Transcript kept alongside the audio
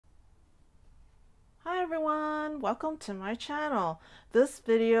welcome to my channel. This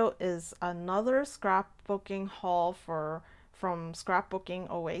video is another scrapbooking haul from Scrapbooking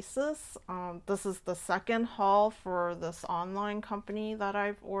Oasis. This is the second haul for this online company that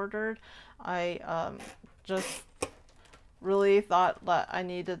I've ordered. I just really thought that I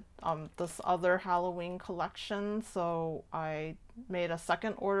needed this other Halloween collection, so I made a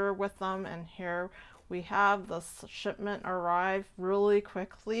second order with them, and here we have this shipment arrive really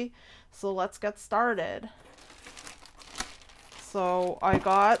quickly. So let's get started. So I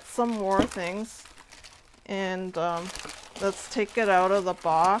got some more things, and let's take it out of the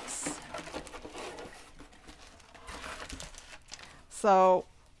box. So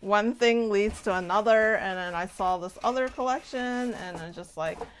one thing leads to another, and then I saw this other collection and I just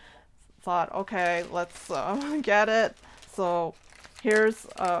like thought, okay, let's get it. So here's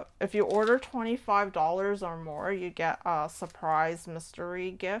if you order $25 or more, you get a surprise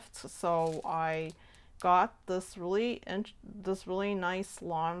mystery gift. So I got this really nice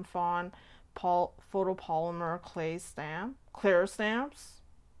Lawn Fawn photopolymer clear stamps.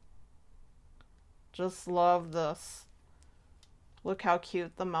 Just love this. Look how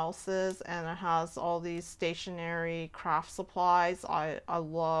cute the mouse is, and it has all these stationery craft supplies. I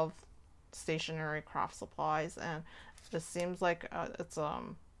love stationery craft supplies, and it seems like it's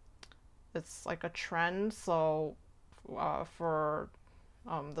like a trend so for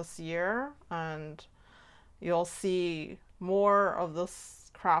this year, and you'll see more of this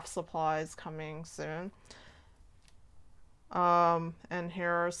craft supplies coming soon. And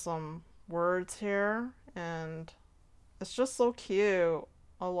here are some words here, and it's just so cute.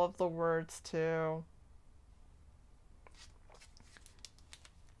 I love the words too.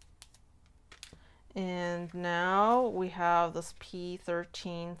 And now we have this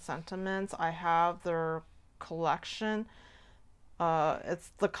P13 sentiments. I have their collection.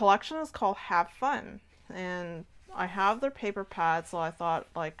 The collection is called Have Fun, and I have their paper pad, so I thought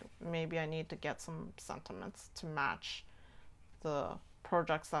like maybe I need to get some sentiments to match the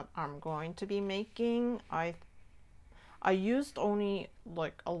projects that I'm going to be making. I used only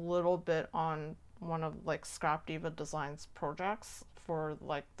like a little bit on one of like Scrap Diva Designs projects for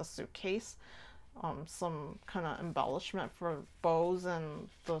like the suitcase. Some kind of embellishment for bows and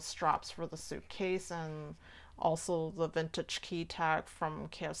the straps for the suitcase, and also the vintage key tag from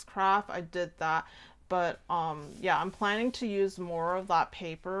Chaos Craft. I did that, but yeah, I'm planning to use more of that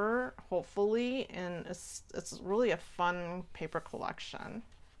paper hopefully, and it's really a fun paper collection.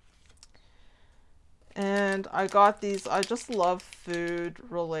 And I got these. I just love food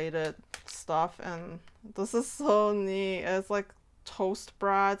related stuff, and this is so neat. It's like toast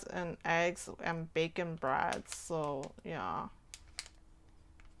breads and eggs and bacon breads. So yeah,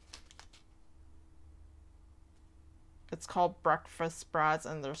 it's called breakfast breads,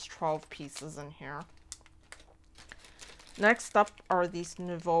 and there's 12 pieces in here. Next up are these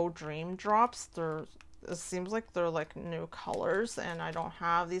nuvodreamdrops. It seems like they're like new colors, and I don't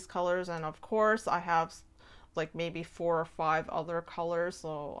have these colors, and of course I have like maybe 4 or 5 other colors,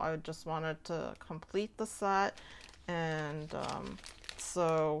 so I just wanted to complete the set. And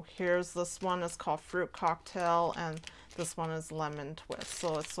so here's this one is called Fruit Cocktail, and this one is Lemon Twist.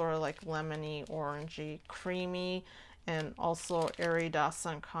 So it's sort of like lemony, orangey, creamy, and also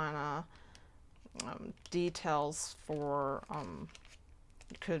iridescent kind of details for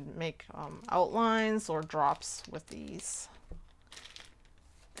you could make outlines or drops with these.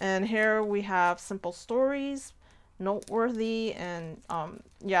 And here we have Simple Stories, Noteworthy, and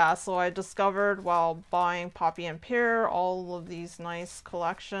yeah, so I discovered while buying Poppy and Pear all of these nice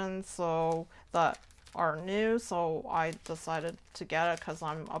collections so that are new, so I decided to get it because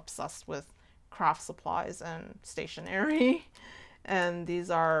I'm obsessed with craft supplies and stationery. And these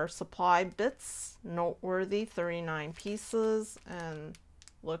are supply bits, Noteworthy, 39 pieces, and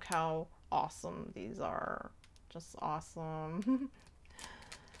look how awesome these are. Just awesome.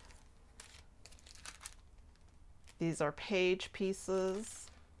 These are page pieces.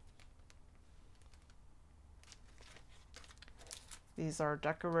 These are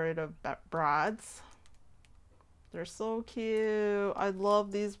decorative brads. They're so cute. I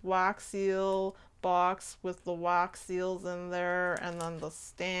love these wax seal box with the wax seals in there, and then the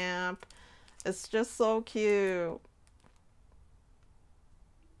stamp. It's just so cute.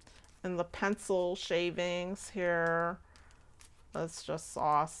 And the pencil shavings here. That's just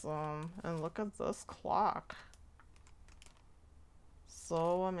awesome. And look at this clock.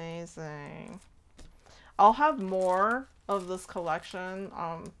 So amazing. I'll have more of this collection.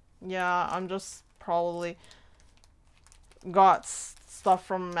 Yeah, I'm just probably got stuff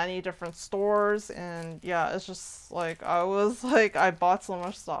from many different stores, and yeah, it's just like I was like I bought so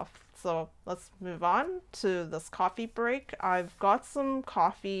much stuff. So let's move on to this coffee break. I've got some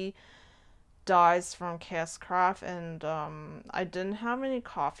coffee dyes from Craft, and I didn't have any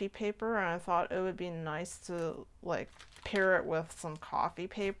coffee paper, and I thought it would be nice to like pair it with some coffee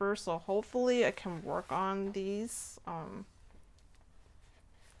paper. So hopefully I can work on these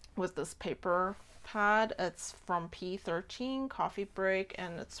with this paper pad. It's from P13 Coffee Break,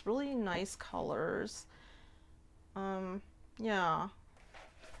 and it's really nice colors. Yeah,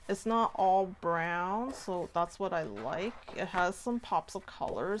 it's not all brown, so that's what I like. It has some pops of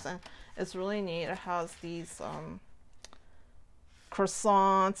colors, and it's really neat. It has these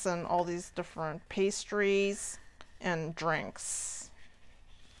croissants and all these different pastries and drinks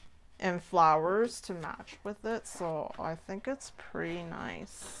and flowers to match with it, so I think it's pretty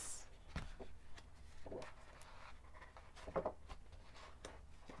nice.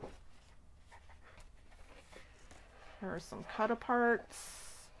 Here are some cut aparts.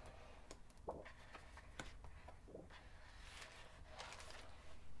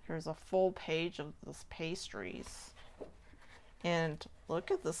 Here's a full page of this pastries. And look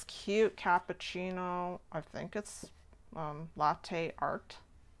at this cute cappuccino. I think it's latte art,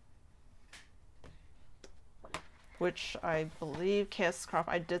 which I believe Craft.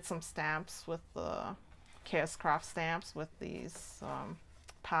 I did some stamps with the Craft stamps with these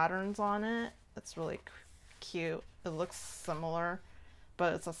patterns on it. It's really cute. It looks similar,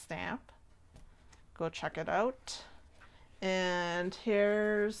 but it's a stamp. Go check it out. And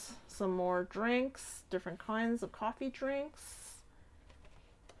here's some more drinks, different kinds of coffee drinks.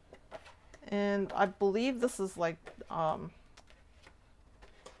 And I believe this is like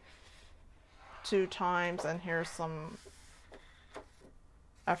 2 times, and here's some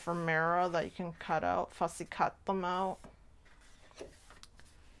ephemera that you can cut out, fussy cut them out.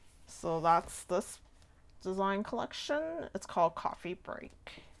 So that's this design collection. It's called Coffee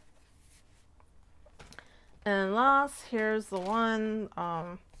Break. And last, here's the one,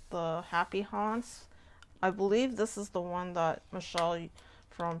 the Happy Haunts. I believe this is the one that Michelle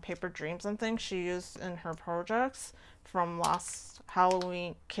from Paper Dreams and things she used in her projects from last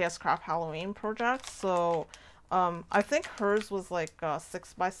Halloween, Craft Halloween project. So I think hers was like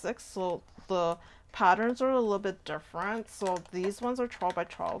 6x6, so the patterns are a little bit different. So these ones are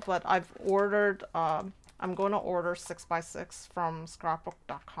 12x12, but I've ordered, I'm going to order 6x6 from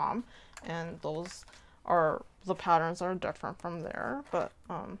scrapbook.com, and those are, the patterns are different from there. But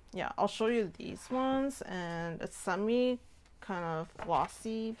yeah, I'll show you these ones, and it's semi kind of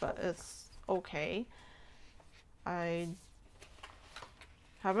glossy, but it's okay. I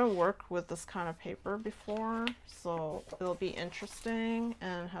haven't worked with this kind of paper before, so it'll be interesting,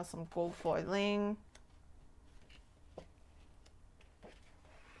 and it has some gold foiling.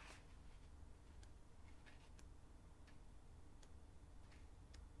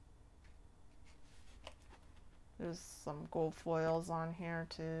 There's some gold foils on here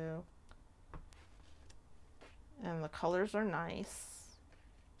too. And the colors are nice.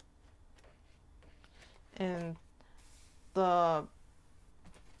 And the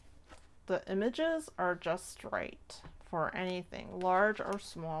images are just right for anything, large or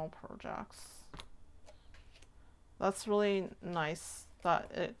small projects. That's really nice that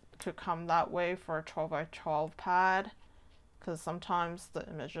it could come that way for a 12x12 pad, because sometimes the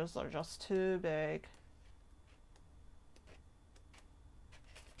images are just too big.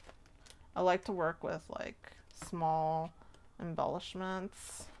 I like to work with like small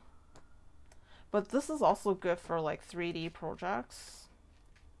embellishments, but this is also good for like 3D projects.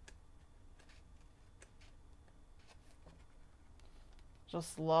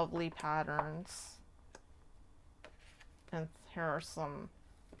 Just lovely patterns. And here are some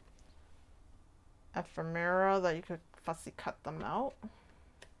ephemera that you could fussy cut them out.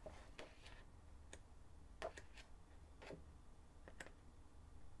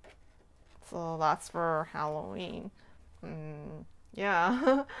 So that's for Halloween.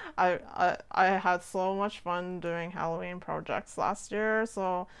 Yeah, I had so much fun doing Halloween projects last year,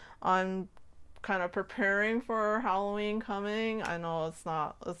 so I'm kind of preparing for Halloween coming. I know it's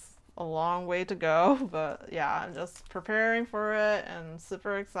a long way to go, but yeah, I'm just preparing for it and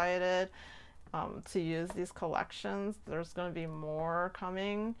super excited to use these collections. There's going to be more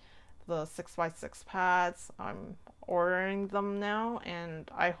coming. The 6x6 pads, I'm ordering them now, and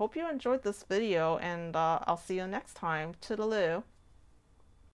I hope you enjoyed this video, and I'll see you next time. Toodaloo.